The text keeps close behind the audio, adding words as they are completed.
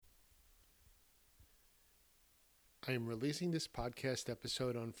I am releasing this podcast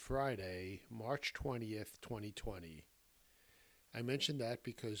episode on Friday, March 20th, 2020. I mention that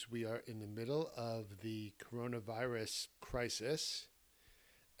because we are in the middle of the coronavirus crisis,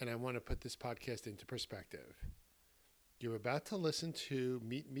 and I want to put this podcast into perspective. You're about to listen to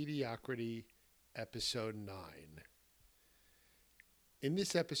Meet Mediocrity, Episode 9. In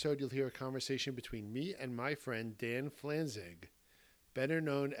this episode, you'll hear a conversation between me and my friend Dan Flanzig, better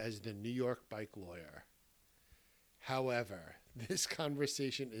known as the New York Bike Lawyer. However, this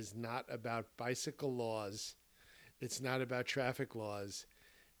conversation is not about bicycle laws. It's not about traffic laws.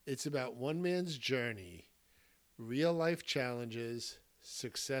 It's about one man's journey, real life challenges,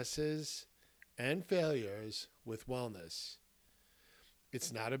 successes, and failures with wellness.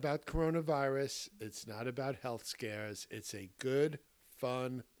 It's not about coronavirus. It's not about health scares. It's a good,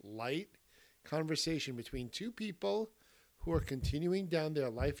 fun, light conversation between two people who are continuing down their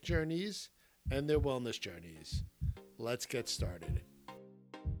life journeys and their wellness journeys. Let's get started.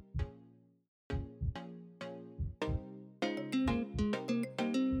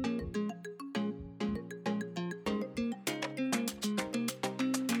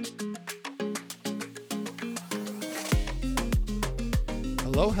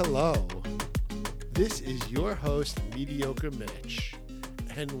 Hello. This is your host, Mediocre Mitch,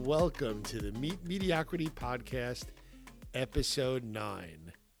 and welcome to the Meet Mediocrity Podcast, Episode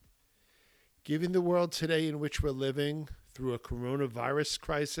 9. Given the world today in which we're living through a coronavirus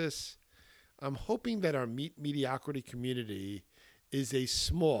crisis, I'm hoping that our Meet Mediocrity community is a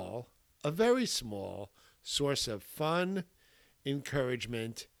very small source of fun,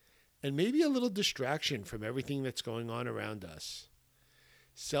 encouragement, and maybe a little distraction from everything that's going on around us.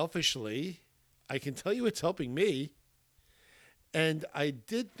 Selfishly, I can tell you it's helping me. And I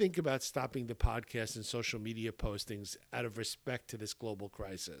did think about stopping the podcast and social media postings out of respect to this global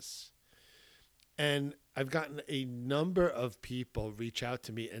crisis. And I've gotten a number of people reach out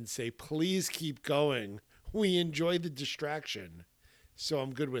to me and say, please keep going. We enjoy the distraction. So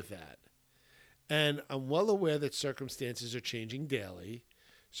I'm good with that. And I'm well aware that circumstances are changing daily.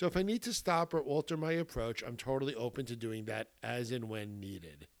 So if I need to stop or alter my approach, I'm totally open to doing that as and when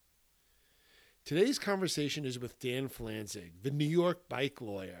needed. Today's conversation is with Dan Flanzig, the New York Bike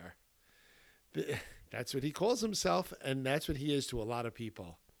Lawyer. That's what he calls himself, and that's what he is to a lot of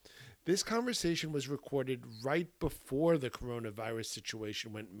people. This conversation was recorded right before the coronavirus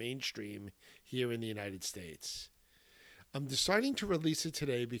situation went mainstream here in the United States. I'm deciding to release it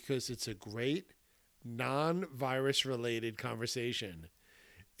today because it's a great, non-virus related conversation.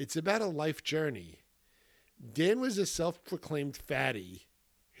 It's about a life journey. Dan was a self-proclaimed fatty.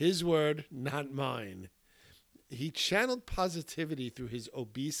 His word, not mine. He channeled positivity through his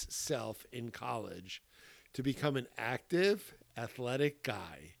obese self in college to become an active, athletic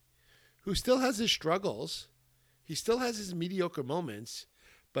guy who still has his struggles. He still has his mediocre moments,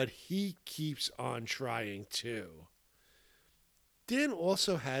 but he keeps on trying too. Dan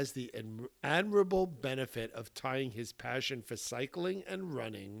also has the admirable benefit of tying his passion for cycling and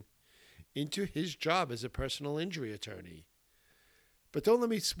running into his job as a personal injury attorney. But don't let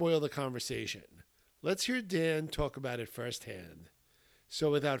me spoil the conversation. Let's hear Dan talk about it firsthand. So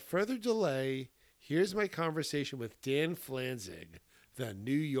without further delay, here's my conversation with Dan Flanzig, the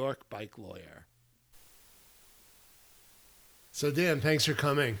New York Bike Lawyer. So Dan, thanks for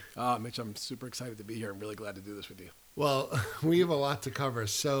coming. Mitch, I'm super excited to be here. I'm really glad to do this with you. Well, we have a lot to cover.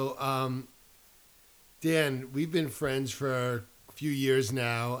 So, Dan, we've been friends for a few years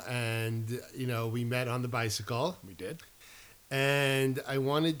now, and, we met on the bicycle. We did. And I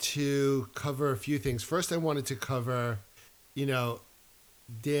wanted to cover a few things. First, I wanted to cover,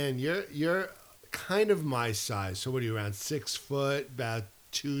 Dan, you're kind of my size. So what are you, around 6 foot, about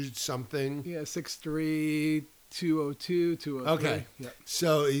 2 something? Yeah, 6'3", 202, 203. Okay. Yep.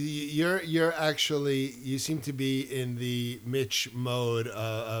 So you're actually, you seem to be in the Mitch mode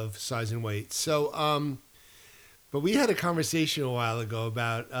of size and weight. So, but we had a conversation a while ago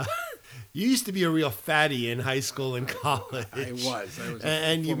about, you used to be a real fatty in high school and college. I was.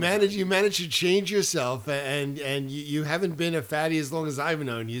 And you managed to change yourself, and you haven't been a fatty as long as I've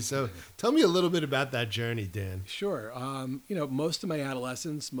known you. So tell me a little bit about that journey, Dan. Sure. Most of my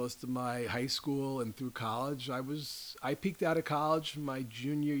adolescence, most of my high school and through college, I peaked out of college end of my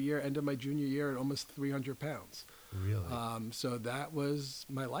junior year at almost 300 pounds. Really? So that was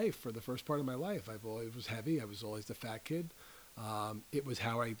my life for the first part of my life. I was heavy. I was always the fat kid. It was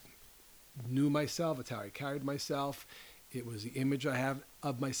how I knew myself. It's how I carried myself. It was the image I have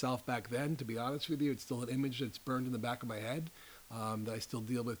of myself back then. To be honest with you, it's still an image that's burned in the back of my head that I still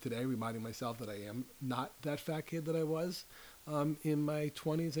deal with today, reminding myself that I am not that fat kid that I was in my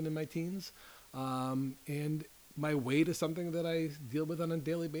 20s and in my teens. And my weight is something that I deal with on a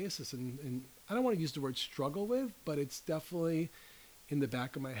daily basis. And I don't want to use the word struggle with, but it's definitely in the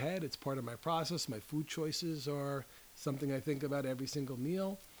back of my head. It's part of my process. My food choices are something I think about every single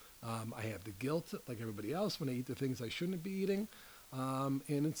meal. I have the guilt, like everybody else, when I eat the things I shouldn't be eating.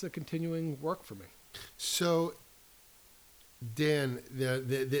 And it's a continuing work for me. So, Dan,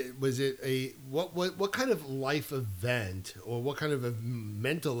 was it what kind of life event or what kind of a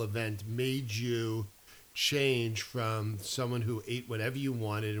mental event made you change from someone who ate whatever you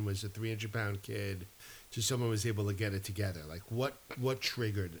wanted and was a 300-pound kid to someone who was able to get it together? Like what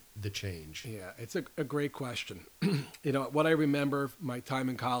triggered the change? Yeah, it's a great question. What I remember my time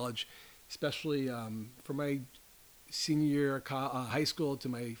in college, especially from my senior year of high school to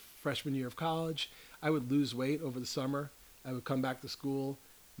my freshman year of college, I would lose weight over the summer. I would come back to school.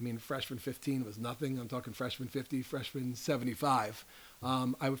 I mean, freshman 15 was nothing. I'm talking freshman 50, freshman 75.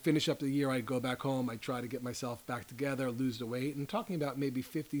 I would finish up the year. I'd go back home. I'd try to get myself back together, lose the weight. And talking about maybe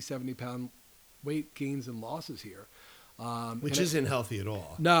 50, 70-pound weight gains and losses here. Which isn't healthy at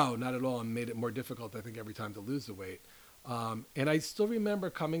all. No, not at all. And made it more difficult, I think, every time to lose the weight. And I still remember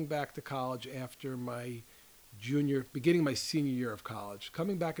coming back to college after my beginning my senior year of college,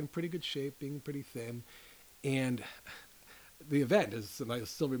 coming back in pretty good shape, being pretty thin. And the event, and I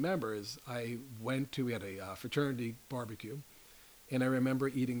still remember, is we had a fraternity barbecue, and I remember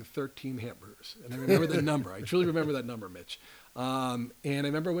eating 13 hamburgers. And I remember the number. I truly remember that number, Mitch. And I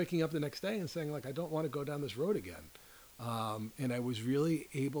remember waking up the next day and saying, like, I don't want to go down this road again. And I was really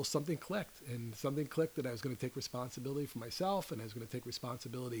something clicked that I was going to take responsibility for myself, and I was going to take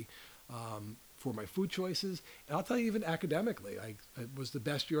responsibility for my food choices. And I'll tell you, even academically, it was the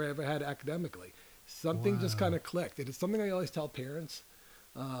best year I ever had academically. Something just kind of clicked. And it's something I always tell parents.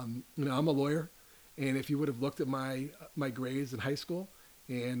 I'm a lawyer, and if you would have looked at my grades in high school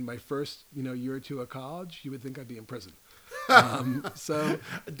and my first year or two of college, you would think I'd be in prison. So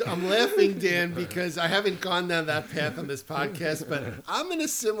I'm laughing, Dan, because I haven't gone down that path on this podcast, but I'm in a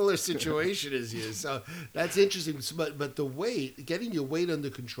similar situation as you. So that's interesting. But the weight, getting your weight under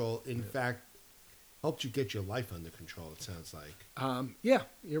control, in fact, helped you get your life under control, it sounds like. Yeah,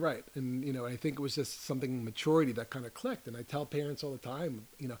 you're right. And, I think it was just something, maturity, that kind of clicked. And I tell parents all the time,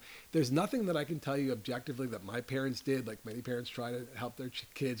 there's nothing that I can tell you objectively that my parents did, like many parents try to help their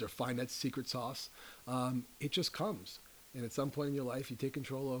kids or find that secret sauce. It just comes. And at some point in your life, you take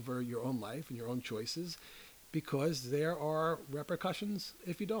control over your own life and your own choices, because there are repercussions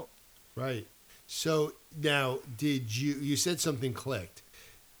if you don't. Right. So now, you said something clicked.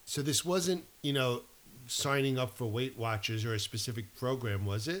 So this wasn't, signing up for Weight Watchers or a specific program,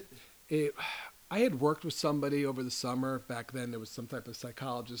 was it? I had worked with somebody over the summer. Back then, there was some type of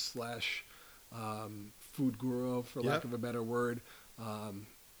psychologist / food guru, for lack of a better word.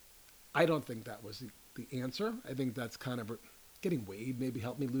 I don't think that was the answer. I think that's kind of getting weighed maybe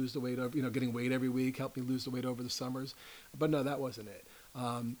helped me lose the weight over, getting weighed every week helped me lose the weight over the summers. But no, that wasn't it.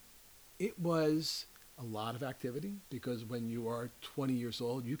 It was a lot of activity, because when you are 20 years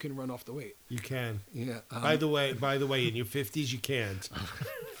old, you can run off the weight. You can. Yeah. By the way, in your 50s, you can't.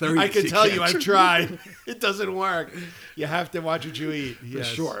 30s, I can tell you, I've tried. It doesn't work. You have to watch what you eat. Yes.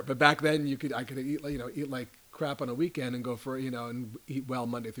 For sure. But back then, I could eat like crap on a weekend and go for, and eat well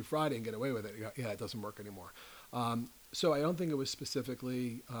Monday through Friday and get away with it. Yeah, it doesn't work anymore. So I don't think it was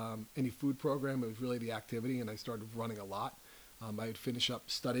specifically any food program. It was really the activity, and I started running a lot. I would finish up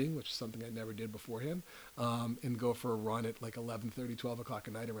studying, which is something I never did beforehand, and go for a run at like 11:30, 12 o'clock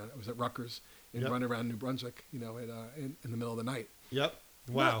at night. I was at Rutgers and run around New Brunswick, in the middle of the night. Yep.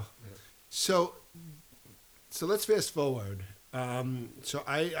 Wow. Yeah. So let's fast forward. So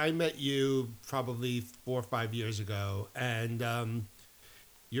I met you probably 4 or 5 years ago, and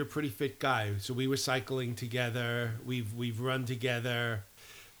you're a pretty fit guy. So we were cycling together. We've run together.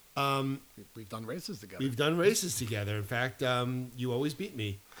 We've done races together. In fact, you always beat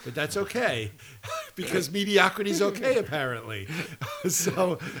me, but that's okay because mediocrity is okay, apparently.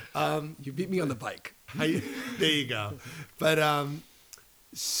 So you beat me on the bike. There you go. But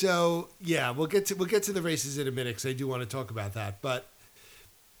so yeah, we'll get to the races in a minute, because I do want to talk about that. But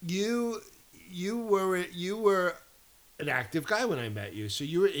you were an active guy when I met you. So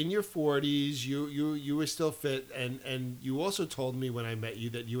you were in your 40s. You were still fit, and you also told me when I met you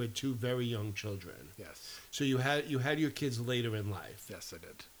that you had 2 very young children. Yes. So you had your kids later in life. Yes, I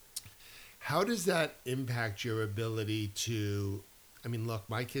did. How does that impact your ability to? I mean, look,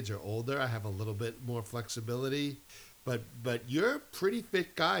 my kids are older. I have a little bit more flexibility, but you're a pretty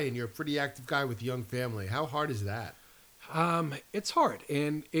fit guy, and you're a pretty active guy with a young family. How hard is that? It's hard,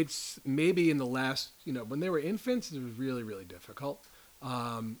 and it's maybe in the last, when they were infants, it was really, really difficult.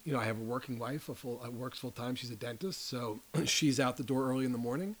 I have a working wife, works full time. She's a dentist, so she's out the door early in the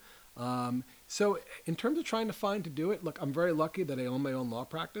morning. So in terms of trying to find to do it, look, I'm very lucky that I own my own law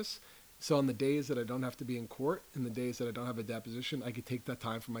practice. So on the days that I don't have to be in court, and the days that I don't have a deposition, I could take that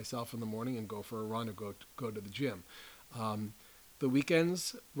time for myself in the morning and go for a run or go to the gym. The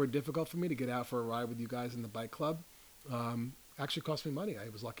weekends were difficult for me to get out for a ride with you guys in the bike club. Actually cost me money. I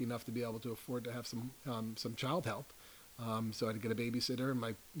was lucky enough to be able to afford to have some child help. So I had to get a babysitter, and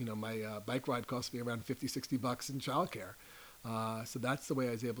my bike ride cost me around $50-$60 in childcare. So that's the way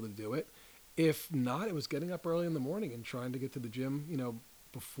I was able to do it. If not, it was getting up early in the morning and trying to get to the gym,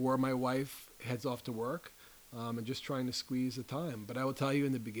 before my wife heads off to work, and just trying to squeeze the time. But I will tell you,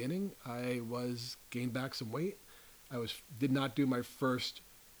 in the beginning, I gained back some weight. Did not do my first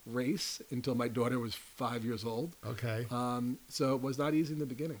race until my daughter was 5 years old. Okay. So it was not easy in the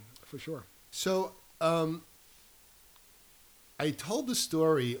beginning, for sure. So I told the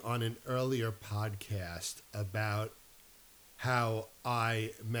story on an earlier podcast about how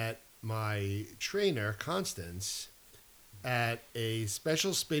I met my trainer, Constance, at a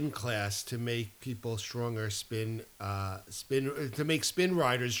special spin class to make people stronger to make spin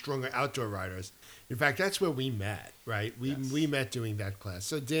riders stronger outdoor riders. In fact, that's where we met, right? We met doing that class.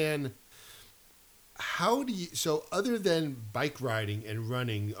 So Dan, so other than bike riding and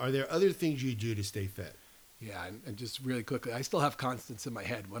running, are there other things you do to stay fit? Yeah, and just really quickly, I still have Constance in my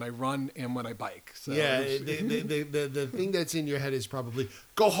head when I run and when I bike. So yeah, the thing that's in your head is probably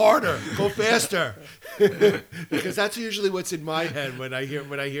go harder, go faster, because that's usually what's in my head when I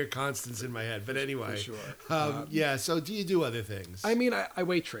hear Constance in my head. But anyway, for sure. Yeah. So do you do other things? I mean, I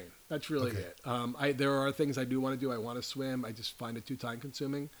weight train. That's really Okay. it. There are things I do want to do. I want to swim. I just find it too time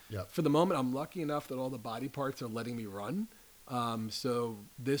consuming. Yep. For the moment, I'm lucky enough that all the body parts are letting me run. So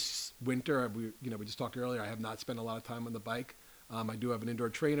this winter, we just talked earlier, I have not spent a lot of time on the bike. I do have an indoor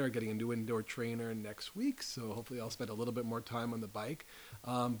trainer, getting a new indoor trainer next week. So hopefully I'll spend a little bit more time on the bike.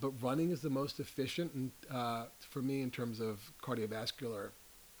 But running is the most efficient for me in terms of cardiovascular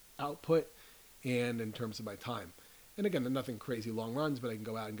output and in terms of my time. And again, nothing crazy long runs, but I can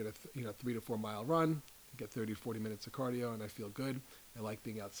go out and get a 3 to 4 mile run, get 30 to 40 minutes of cardio, and I feel good. I like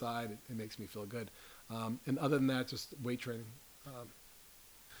being outside. It makes me feel good. And other than that, just weight training.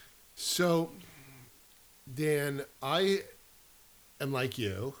 So, Dan, I am like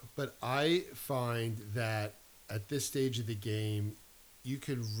you, but I find that at this stage of the game, you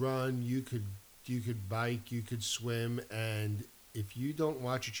could run, you could bike, you could swim, and if you don't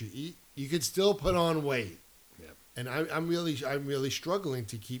watch what you eat, you could still put on weight. Yep. And I'm really struggling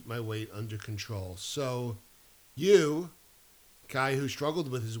to keep my weight under control. So, you, guy who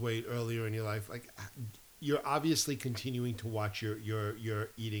struggled with his weight earlier in your life, like, you're obviously continuing to watch your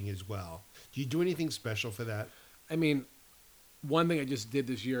eating as well. Do you do anything special for that? I mean, one thing I just did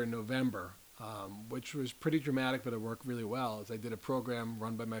this year in November, which was pretty dramatic, but it worked really well, is I did a program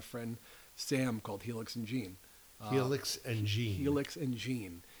run by my friend Sam called Helix and Gene. Helix and Gene. Helix and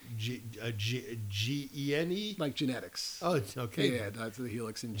Gene. Gene? Like genetics. Oh, it's okay. Yeah, that's the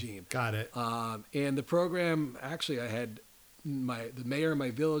Helix and Gene. Got it. And the program, actually, I had the mayor of my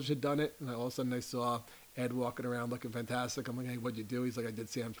village had done it, and all of a sudden I saw Ed walking around looking fantastic. I'm like, hey, what'd you do? He's like, I did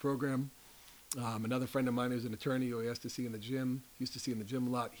Sam's program. Another friend of mine who's an attorney who I used to see in the gym a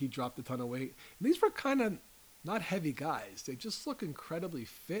lot. He dropped a ton of weight. And these were kind of not heavy guys. They just look incredibly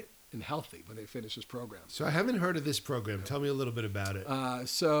fit and healthy when they finish this program. So I haven't heard of this program. Tell me a little bit about it.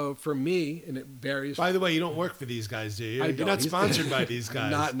 So for me, and it varies. By the way, you don't work for these guys, do you? I You're don't. not sponsored by these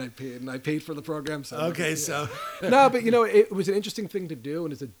guys. I'm not, and I paid for the program. So okay, yeah. so. No, but it was an interesting thing to do,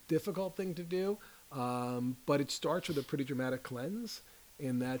 and it's a difficult thing to do. But it starts with a pretty dramatic cleanse.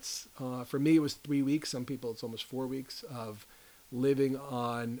 And that's, for me, it was 3 weeks. Some people, it's almost 4 weeks of living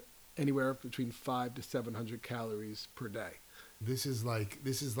on anywhere between 500 to 700 calories per day. This is like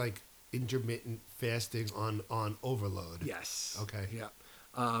intermittent fasting on overload. Yes. Okay. Yeah.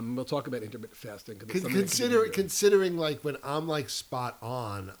 We'll talk about intermittent fasting. Considering like when I'm like spot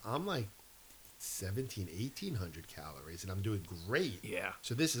on, I'm like 1,800 calories, and I'm doing great. Yeah.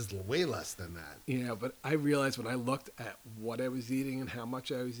 So this is way less than that. Yeah, but I realized when I looked at what I was eating and how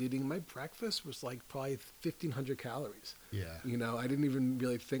much I was eating, my breakfast was like probably 1,500 calories. Yeah. I didn't even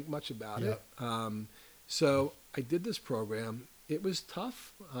really think much about Yep. it. So I did this program. It was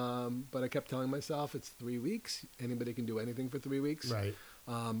tough, but I kept telling myself it's 3 weeks. Anybody can do anything for 3 weeks. Right.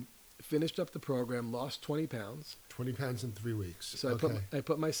 Finished up the program, lost 20 pounds. 20 pounds in 3 weeks. So I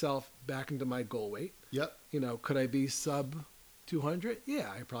put myself back into my goal weight. Yep. Could I be sub 200?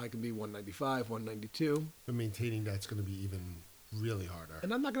 Yeah, I probably can be 195, 192. But maintaining that's going to be even really harder.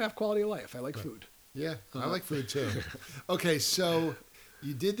 And I'm not going to have quality of life. I like food. Yeah, I like food too. Okay, so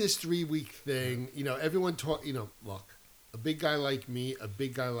You did this 3-week thing. You know, everyone taught. You know, look, a big guy like me, a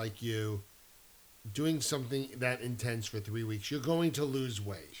big guy like you, doing something that intense for 3 weeks, you're going to lose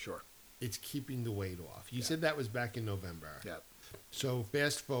weight. Sure. It's keeping the weight off. You Yeah. said that was back in November. Yeah. So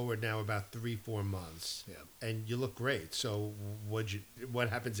fast forward now about 3-4 months. Yeah. And you look great. So what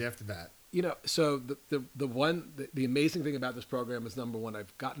happens after that? You know, so the amazing thing about this program is, number one,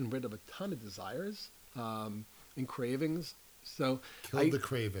 I've gotten rid of a ton of desires and cravings. So Killed the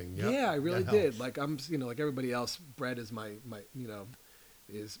craving. Yep. Yeah, I really That did. helps. Like like everybody else, bread is my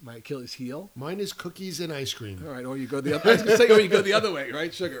is my Achilles heel. Mine is cookies and ice cream. All right, or you go the other. I was going to say, or you go the other way,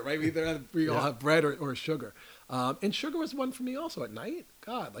 right? Sugar, right? We all Yeah. have bread or sugar. And sugar was one for me also at night.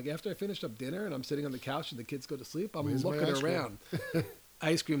 God, like after I finished up dinner and I'm sitting on the couch and the kids go to sleep, I'm Where's my looking ice cream? around.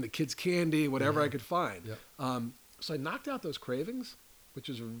 Ice cream, the kids' candy, whatever Yeah. I could find. Yep. So I knocked out those cravings,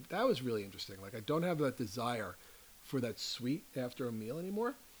 that was really interesting. Like I don't have that desire for that sweet after a meal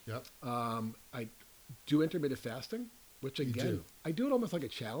anymore. Yep. I do intermittent fasting, which You again, do. I do it almost like a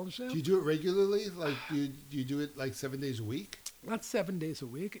challenge now. Do you do it regularly? Like, do you do it like 7 days a week? Not 7 days a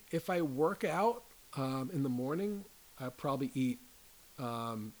week. If I work out in the morning, I probably eat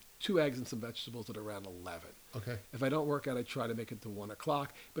 2 eggs and some vegetables at around 11. Okay. If I don't work out, I try to make it to 1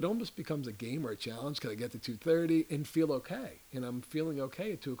 o'clock. But it almost becomes a game or a challenge. Can I get to 2:30 and feel okay? And I'm feeling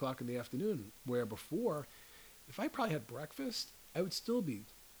okay at 2 o'clock in the afternoon. Where before, if I probably had breakfast, I would still be,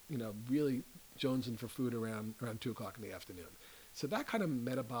 really jonesing for food around 2 o'clock in the afternoon. So that kind of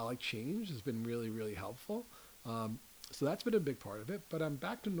metabolic change has been really, really helpful. So that's been a big part of it. But I'm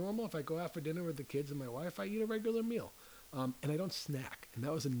back to normal. If I go out for dinner with the kids and my wife, I eat a regular meal. And I don't snack. And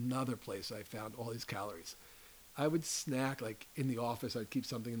that was another place I found all these calories. I would snack, like in the office. I'd keep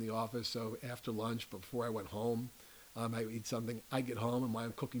something in the office. So after lunch, before I went home, I would eat something. I'd get home, and while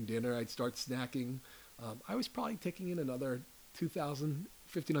I'm cooking dinner, I'd start snacking. I was probably taking in another 2,000,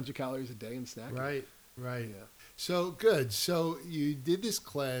 1,500 calories a day in snacking. Right. Right. Yeah. So good. So you did this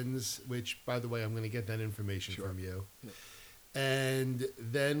cleanse, which, by the way, I'm going to get that information Sure. from you. Yeah. And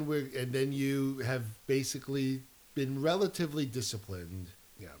then you have basically been relatively disciplined,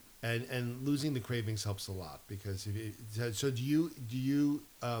 Yeah. and losing the cravings helps a lot because so do you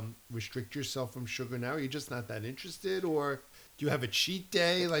restrict yourself from sugar now? Are you just not that interested, or do you have a cheat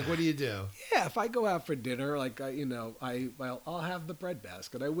day? Like, what do you do? Yeah, if I go out for dinner, like I'll have the bread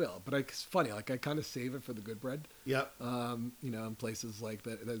basket. I will, but it's funny. Like I kind of save it for the good bread. Yep. In places like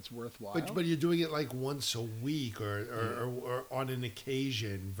that, that's worthwhile. But you're doing it like once a week or on an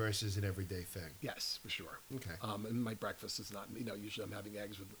occasion versus an everyday thing. Yes, for sure. Okay. And my breakfast is not, usually I'm having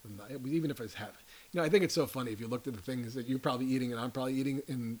eggs even if I have, I think it's so funny if you looked at the things that you're probably eating and I'm probably eating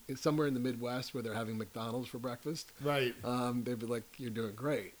in somewhere in the Midwest where they're having McDonald's for breakfast. Right. They'd be like, "You're doing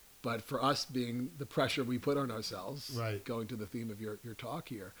great." But for us, being the pressure we put on ourselves, Right. going to the theme of your talk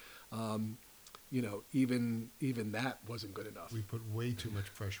here, even that wasn't good enough. We put way too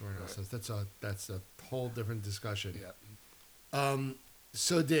much pressure on Right. ourselves. That's a whole different discussion. Yeah.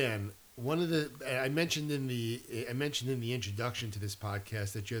 So Dan, I mentioned in the introduction to this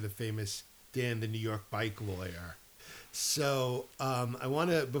podcast that you're the famous Dan, the New York bike lawyer. So I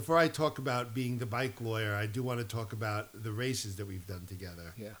want to, before I talk about being the bike lawyer, I do want to talk about the races that we've done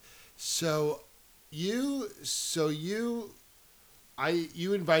together. Yeah. So you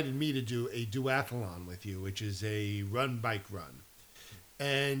invited me to do a duathlon with you, which is a bike run.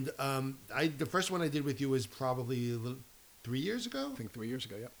 And the first one I did with you was probably 3 years ago. I think 3 years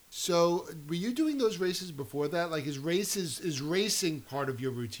ago. Yeah. So were you doing those races before that? Like, is racing part of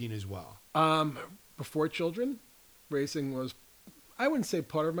your routine as well? Before children, racing was, I wouldn't say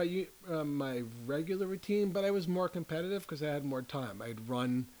part of my regular routine, but I was more competitive because I had more time. I'd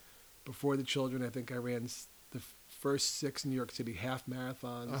run before the children. I think I ran the first 6 New York City half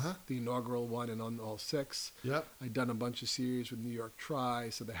marathons, Uh-huh. the inaugural one, and on all 6. Yep. I'd done a bunch of series with New York Tri,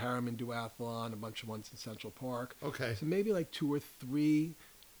 so the Harriman Duathlon, a bunch of ones in Central Park. Okay. So maybe like 2 or 3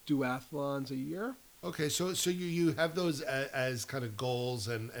 duathlons a year. Okay. So you have those as kind of goals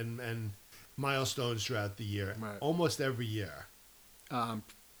and milestones throughout the year, Right. almost every year.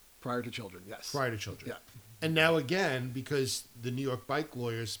 Prior to children, yes. Prior to children. Yeah. And now again, because the New York Bike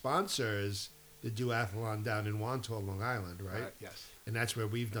Lawyers sponsors the duathlon down in Wantagh, Long Island, right? Yes. And that's where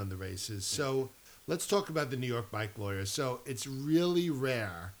we've done the races. So let's talk about the New York Bike Lawyers. So it's really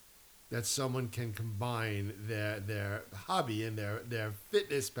rare that someone can combine their hobby and their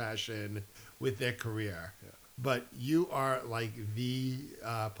fitness passion with their career. Yeah. But you are like the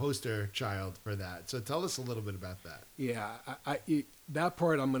poster child for that. So tell us a little bit about that. Yeah, that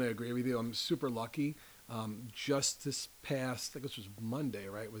part I'm going to agree with you. I'm super lucky. Just this past, I think this was Monday,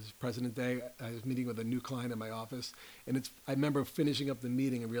 right? It was President Day. I was meeting with a new client in my office, and I remember finishing up the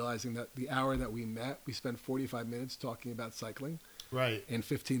meeting and realizing that the hour that we met, we spent 45 minutes talking about cycling, Right. and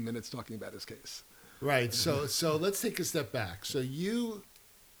 15 minutes talking about his case. Right. So let's take a step back. So you're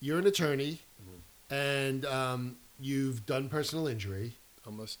an attorney, and you've done personal injury,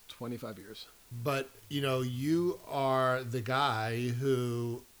 Almost 25 years. but you are the guy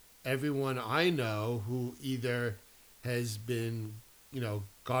who everyone I know who either has been,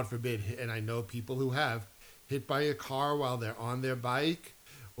 God forbid, and I know people who have hit by a car while they're on their bike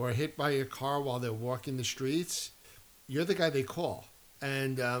or hit by a car while they're walking the streets. You're the guy they call.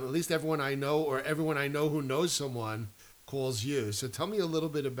 And at least everyone I know or everyone I know who knows someone calls you. So tell me a little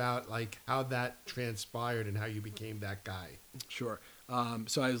bit about like how that transpired and how you became that guy. Sure.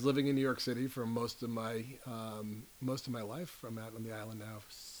 So I was living in New York City for most of my life. I'm out on the island now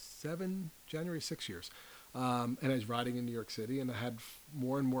for 6 years. And I was riding in New York City, and I had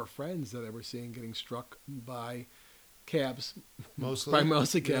more and more friends that I were seeing getting struck by cabs,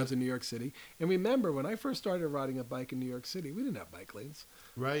 mostly cabs in New York City. And remember, when I first started riding a bike in New York City, we didn't have bike lanes.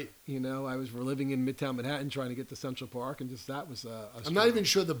 Right. I was living in Midtown Manhattan trying to get to Central Park, and just that was a I'm not even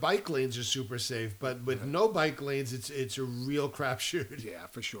sure the bike lanes are super safe, but with no bike lanes, it's a real crapshoot. Yeah,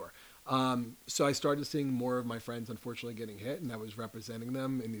 for sure. So I started seeing more of my friends, unfortunately, getting hit, and I was representing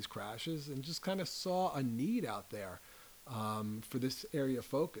them in these crashes, and just kind of saw a need out there for this area of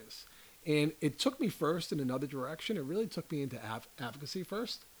focus. And it took me first in another direction. It really took me into advocacy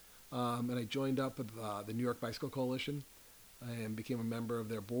first. And I joined up with the New York Bicycle Coalition and became a member of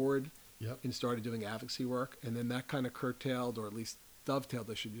their board. Yep. And started doing advocacy work. And then that kind of curtailed, or at least dovetailed,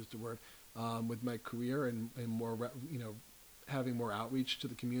 I should use the word, with my career and more, having more outreach to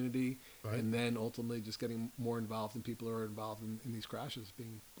the community. Right. And then ultimately just getting more involved in people who are involved in these crashes,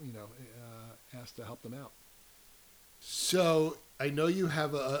 being, asked to help them out. So I know you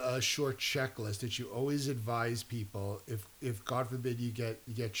have a short checklist that you always advise people if God forbid you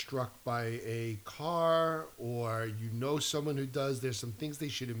get struck by a car or someone who does, there's some things they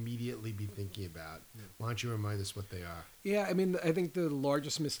should immediately be thinking about. Yeah. Why don't you remind us what they are? Yeah, I mean, I think the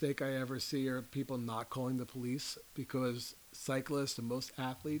largest mistake I ever see are people not calling the police, because cyclists and most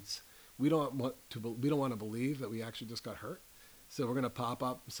athletes, we don't want to believe that we actually just got hurt. So we're going to pop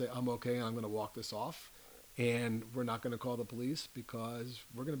up and say, I'm okay, and I'm going to walk this off. And we're not going to call the police because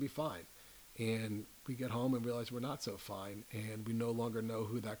we're going to be fine. And we get home and realize we're not so fine. And we no longer know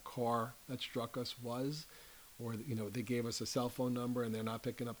who that car that struck us was. Or, they gave us a cell phone number and they're not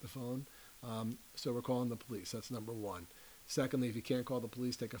picking up the phone. So we're calling the police. That's number one. Secondly, if you can't call the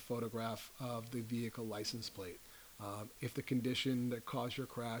police, take a photograph of the vehicle license plate. If the condition that caused your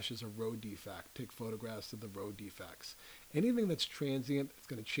crash is a road defect, take photographs of the road defects. Anything that's transient, it's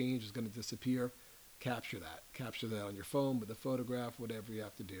going to change, it's going to disappear. Capture that on your phone with a photograph, whatever you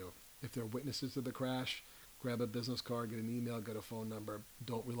have to do. If there are witnesses to the crash, grab a business card, get an email, get a phone number.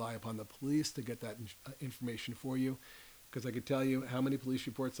 Don't rely upon the police to get that information for you, because I could tell you how many police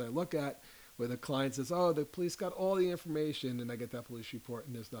reports I look at where the client says, oh, the police got all the information, and I get that police report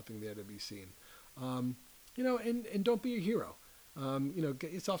and there's nothing there to be seen. And don't be a hero.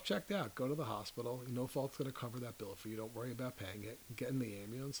 Get yourself checked out. Go to the hospital. No fault's going to cover that bill for you. Don't worry about paying it. Get in the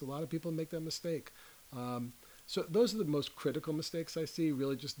ambulance. A lot of people make that mistake. So those are the most critical mistakes I see.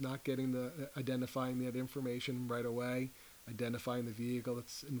 Really, just not identifying that information right away, identifying the vehicle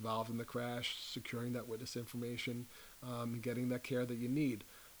that's involved in the crash, securing that witness information, and getting that care that you need.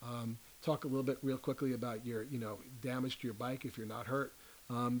 Talk a little bit real quickly about your, damage to your bike if you're not hurt.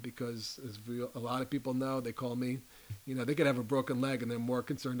 Because as a lot of people know, they call me, they could have a broken leg and they're more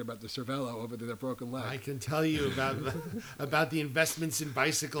concerned about the Cervelo over their broken leg. I can tell you about the investments in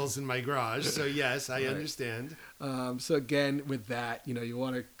bicycles in my garage. So yes, I understand. So again, with that, you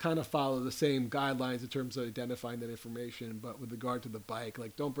want to kind of follow the same guidelines in terms of identifying that information. But with regard to the bike,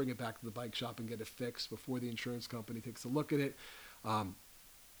 like, don't bring it back to the bike shop and get it fixed before the insurance company takes a look at it.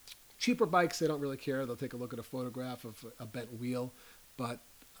 Cheaper bikes, they don't really care. They'll take a look at a photograph of a bent wheel. But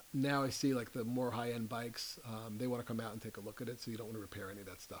now I see, like, the more high-end bikes, they want to come out and take a look at it, so you don't want to repair any of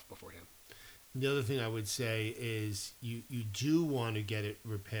that stuff beforehand. The other thing I would say is you do want to get it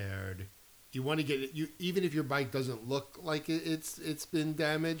repaired. You want to get it, even if your bike doesn't look like it's been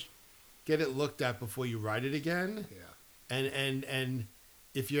damaged, get it looked at before you ride it again. Yeah. And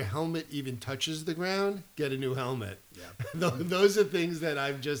if your helmet even touches the ground, get a new helmet. Yeah. Those are things that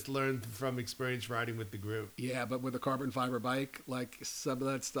I've just learned from experience riding with the group. Yeah, but with a carbon fiber bike, like, some of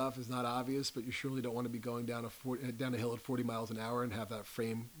that stuff is not obvious, but you surely don't want to be going down a hill at 40 miles an hour and have that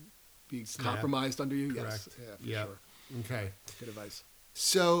frame be compromised under you. Correct. Yes, yeah, for sure. Okay. Good advice.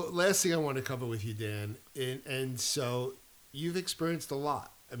 So, last thing I want to cover with you, Dan, and so you've experienced a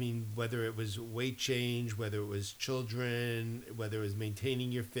lot. I mean, whether it was weight change, whether it was children, whether it was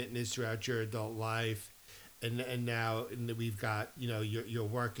maintaining your fitness throughout your adult life, and now we've got your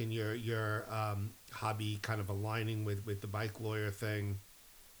work and your hobby kind of aligning with the bike lawyer thing.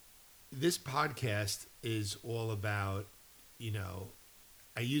 This podcast is all about,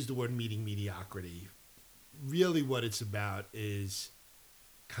 I use the word meeting mediocrity. Really, what it's about is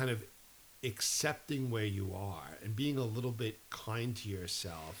kind of accepting where you are and being a little bit kind to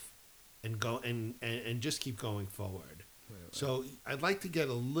yourself and go and just keep going forward. Right. So I'd like to get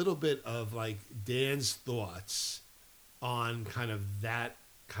a little bit of like Dan's thoughts on kind of that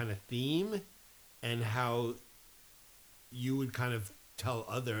kind of theme and how you would kind of tell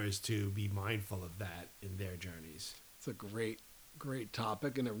others to be mindful of that in their journeys. It's a great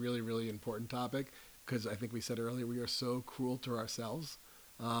topic and a really, really important topic because I think we said earlier we are so cruel to ourselves.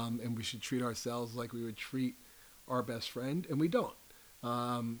 And we should treat ourselves like we would treat our best friend, and we don't.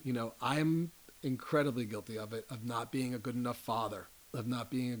 I'm incredibly guilty of it, of not being a good enough father, of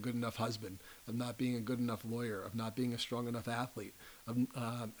not being a good enough husband, of not being a good enough lawyer, of not being a strong enough athlete.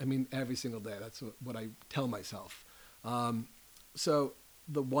 Every single day, that's what I tell myself. So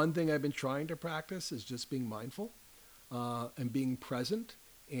the one thing I've been trying to practice is just being mindful and being present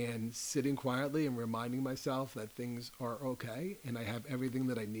and sitting quietly and reminding myself that things are okay and I have everything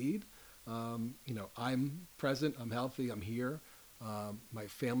that I need. I'm present, I'm healthy, I'm here. My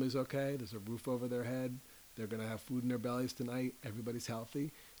family's okay. There's a roof over their head. They're going to have food in their bellies tonight. Everybody's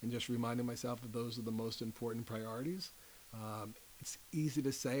healthy. And just reminding myself that those are the most important priorities. It's easy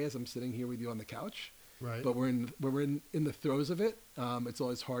to say as I'm sitting here with you on the couch, Right. but we're in the throes of it. It's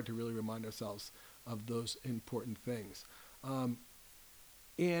always hard to really remind ourselves of those important things.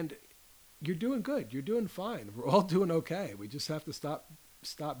 And you're doing good. You're doing fine. We're all doing okay. We just have to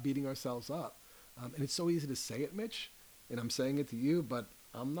stop beating ourselves up. And it's so easy to say it, Mitch, and I'm saying it to you, but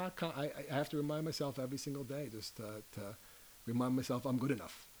I'm not. I have to remind myself every single day just to remind myself I'm good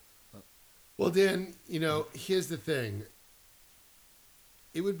enough. Well, Dan, here's the thing.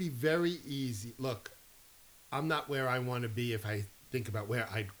 It would be very easy. Look, I'm not where I want to be if I think about where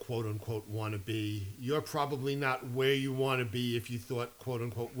I'd quote unquote want to be. You're probably not where you want to be if you thought quote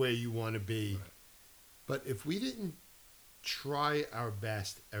unquote where you want to be. Right. But if we didn't try our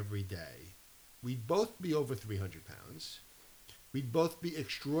best every day, we'd both be over 300 pounds. We'd both be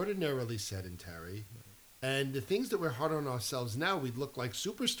extraordinarily sedentary. And the things that we're hard on ourselves now, we'd look like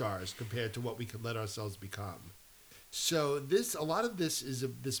superstars compared to what we could let ourselves become. So a lot of this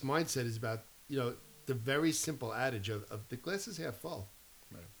mindset is about, the very simple adage of the glass is half full.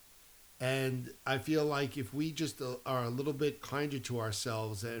 Right. And I feel like if we just are a little bit kinder to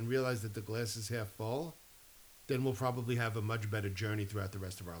ourselves and realize that the glass is half full, then we'll probably have a much better journey throughout the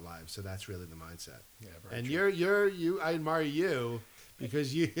rest of our lives. So that's really the mindset. Yeah, very And true. I admire you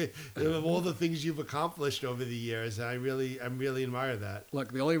because of all the things you've accomplished over the years. I really admire that.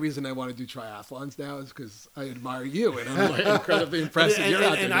 Look, the only reason I want to do triathlons now is because I admire you, and I'm like incredibly impressed.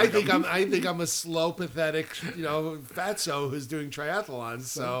 And I think I'm a slow, pathetic, fatso who's doing triathlons.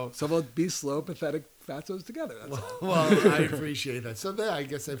 So we'll be slow, pathetic fatzos together. That's all. Well, I appreciate that. So there, I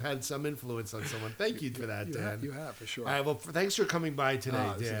guess I've had some influence on someone. Thank you for that, Dan. You have, for sure. All right, well, thanks for coming by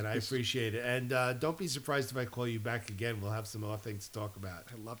today, this Dan. is- I appreciate it. And don't be surprised if I call you back again. We'll have some more things to talk about.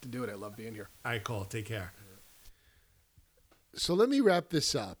 I'd love to do it. I love being here. All right, Cole. Take care. So let me wrap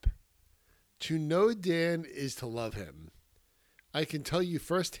this up. To know Dan is to love him. I can tell you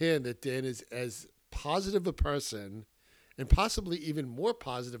firsthand that Dan is as positive a person and possibly even more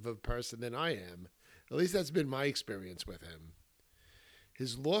positive of a person than I am. At least that's been my experience with him.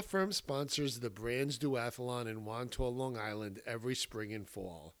 His law firm sponsors the Brands Duathlon in Wantagh, Long Island every spring and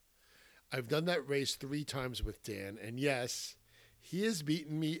fall. I've done that race 3 times with Dan, and yes, he has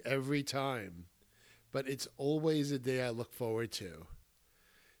beaten me every time, but it's always a day I look forward to.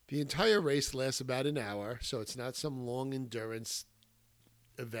 The entire race lasts about an hour, so it's not some long endurance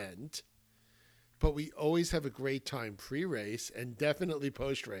event, but we always have a great time pre-race and definitely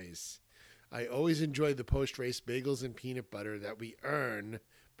post-race. I always enjoy the post-race bagels and peanut butter that we earn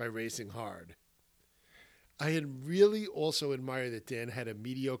by racing hard. I had really also admired that Dan had a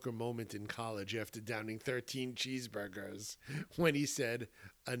mediocre moment in college after downing 13 cheeseburgers when he said,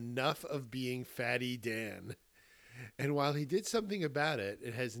 "Enough of being fatty Dan." And while he did something about it,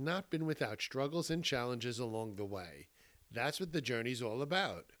 it has not been without struggles and challenges along the way. That's what the journey's all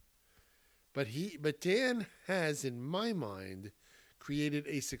about. But Dan has, in my mind, created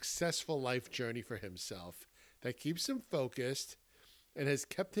a successful life journey for himself that keeps him focused and has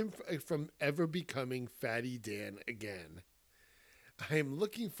kept him from ever becoming Fatty Dan again. I am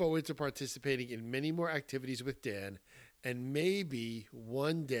looking forward to participating in many more activities with Dan and maybe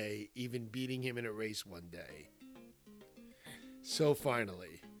one day even beating him in a race one day. So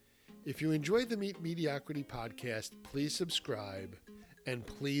finally, if you enjoy the Meet Mediocrity podcast, please subscribe and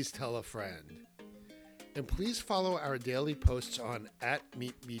please tell a friend. And please follow our daily posts on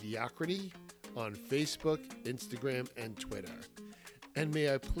 @MeetMediocrity on Facebook, Instagram, and Twitter. And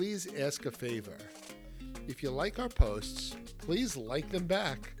may I please ask a favor? If you like our posts, please like them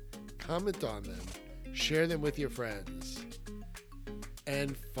back, comment on them, share them with your friends.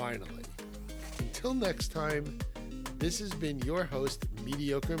 And finally, until next time, this has been your host,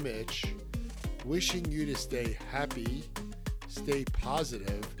 Mediocre Mitch, wishing you to stay happy, stay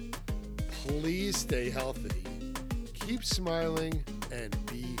positive, please stay healthy, keep smiling, and